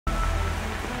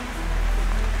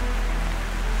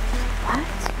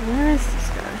Where is this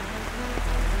guy?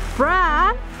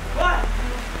 Brad?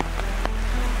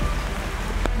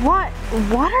 What?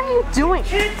 What are you doing? I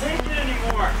can't take it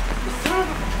anymore. The son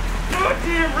of a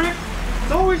goddamn Rick.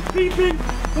 It's always beeping.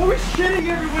 It's always shitting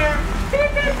everywhere.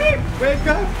 Beep, beep, beep. Wake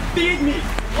up. Feed me.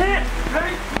 Can't,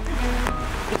 right?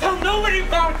 Tell nobody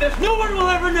about this. No one will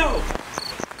ever know.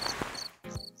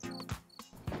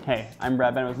 Hey, I'm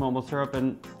Brad with MobileSyrup,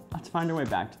 and let's find our way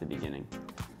back to the beginning.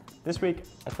 This week,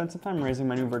 I spent some time raising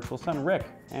my new virtual son, Rick,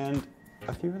 and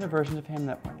a few other versions of him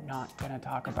that we're not gonna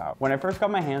talk about. When I first got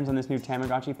my hands on this new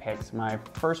Tamagotchi Pix, my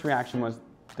first reaction was,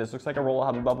 this looks like a roll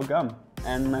of Hubba Bubba gum.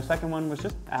 And my second one was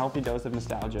just a healthy dose of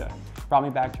nostalgia. It brought me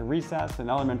back to recess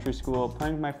in elementary school,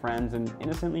 playing with my friends, and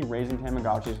innocently raising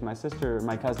Tamagotchis with my sister and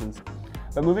my cousins.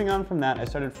 But moving on from that, I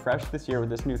started fresh this year with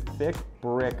this new thick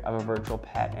brick of a virtual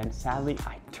pet, and sadly,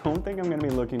 I don't think I'm gonna be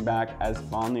looking back as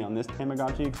fondly on this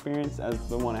Tamagotchi experience as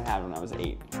the one I had when I was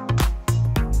 8.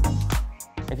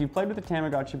 If you've played with a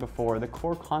Tamagotchi before, the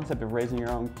core concept of raising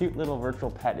your own cute little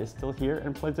virtual pet is still here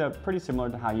and plays out pretty similar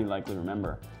to how you likely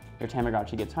remember. Your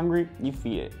Tamagotchi gets hungry, you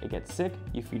feed it. It gets sick,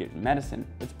 you feed it medicine.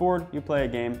 It's bored, you play a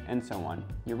game, and so on.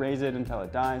 You raise it until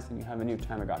it dies, and you have a new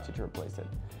Tamagotchi to replace it.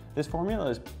 This formula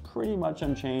is pretty much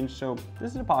unchanged, so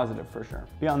this is a positive for sure.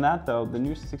 Beyond that though, the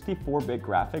new 64-bit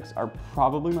graphics are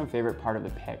probably my favorite part of the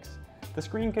Pix. The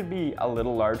screen could be a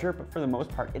little larger, but for the most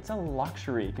part, it's a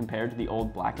luxury compared to the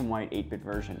old black and white 8-bit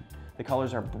version. The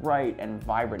colors are bright and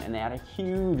vibrant, and they add a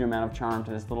huge amount of charm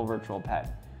to this little virtual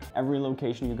pet. Every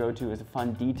location you go to is a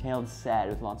fun, detailed set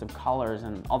with lots of colors,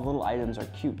 and all the little items are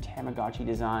cute Tamagotchi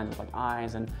designs with like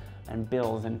eyes and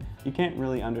bills, and you can't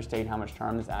really understate how much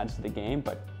charm this adds to the game,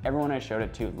 but everyone I showed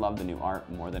it to loved the new art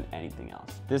more than anything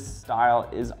else. This style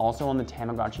is also on the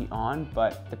Tamagotchi On,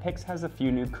 but the Pix has a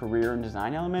few new career and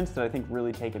design elements that I think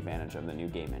really take advantage of the new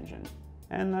game engine.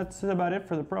 And that's about it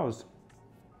for the pros.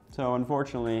 So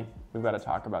unfortunately, we've got to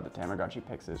talk about the Tamagotchi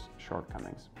Pix's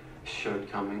shortcomings.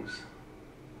 Shortcomings.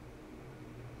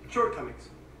 Shortcomings.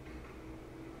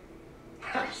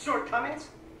 Shortcomings?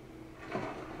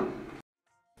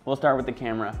 We'll start with the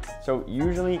camera. So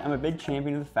usually I'm a big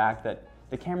champion of the fact that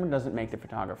the camera doesn't make the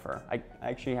photographer. I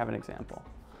actually have an example.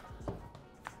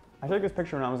 I took this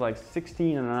picture when I was like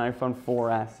 16 on an iPhone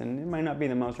 4S, and it might not be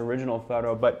the most original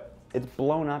photo, but it's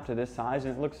blown up to this size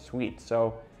and it looks sweet.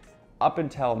 So up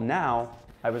until now,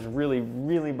 I was really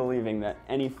believing that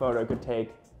any photo could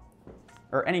take,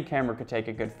 or any camera could take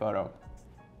a good photo.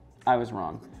 I was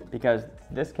wrong, because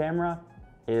this camera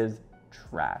is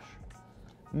trash.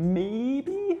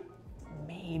 Maybe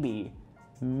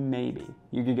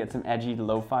you could get some edgy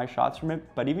lo-fi shots from it,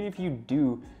 but even if you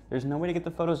do, there's no way to get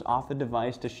the photos off the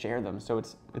device to share them, so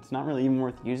it's not really even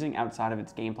worth using outside of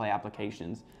its gameplay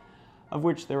applications, of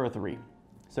which there are 3.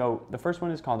 So the first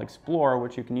one is called Explore,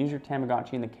 which you can use your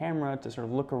Tamagotchi and the camera to sort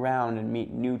of look around and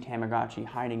meet new Tamagotchi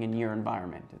hiding in your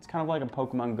environment. It's kind of like a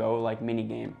Pokemon Go-like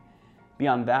minigame.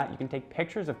 Beyond that, you can take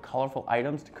pictures of colorful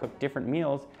items to cook different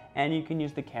meals, and you can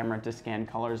use the camera to scan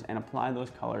colors and apply those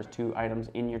colors to items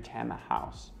in your Tama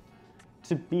house.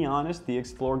 To be honest, the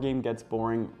Explore game gets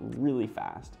boring really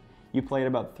fast. You play it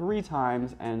about 3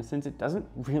 times, and since it doesn't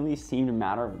really seem to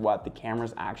matter what the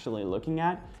camera's actually looking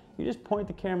at, you just point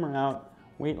the camera out,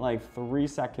 wait like 3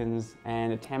 seconds,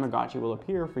 and a Tamagotchi will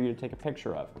appear for you to take a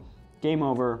picture of. Game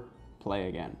over. Play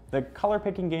again. The color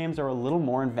picking games are a little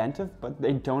more inventive, but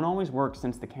they don't always work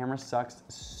since the camera sucks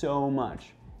so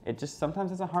much. It just sometimes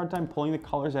has a hard time pulling the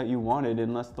colors out you wanted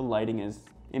unless the lighting is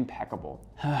impeccable.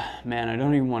 Man, I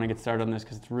don't even want to get started on this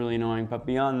because it's really annoying, but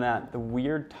beyond that, the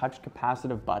weird touch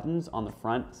capacitive buttons on the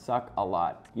front suck a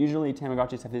lot. Usually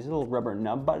Tamagotchis have these little rubber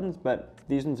nub buttons, but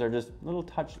these ones are just little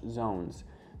touch zones.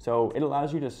 So it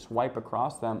allows you to swipe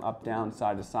across them up, down,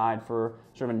 side to side for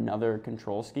sort of another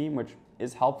control scheme, which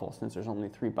is helpful since there's only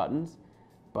 3 buttons,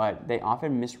 but they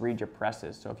often misread your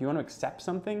presses. So if you want to accept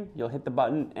something, you'll hit the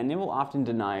button and it will often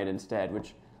deny it instead,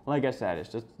 which, like I said, is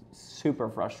just super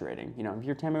frustrating. You know, if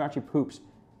your Tamagotchi poops,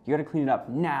 you gotta clean it up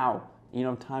now. You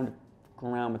don't have time to go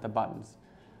around with the buttons.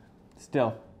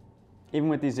 Still, even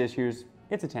with these issues,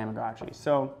 it's a Tamagotchi.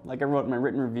 So, like I wrote in my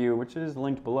written review, which is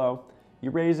linked below,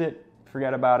 you raise it,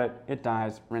 forget about it, it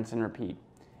dies, rinse and repeat.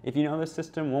 If you know this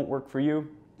system won't work for you,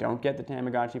 don't get the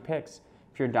Tamagotchi Pix.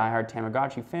 If you're a diehard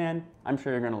Tamagotchi fan, I'm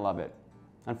sure you're gonna love it.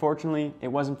 Unfortunately, it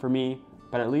wasn't for me,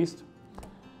 but at least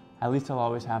I'll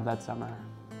always have that summer.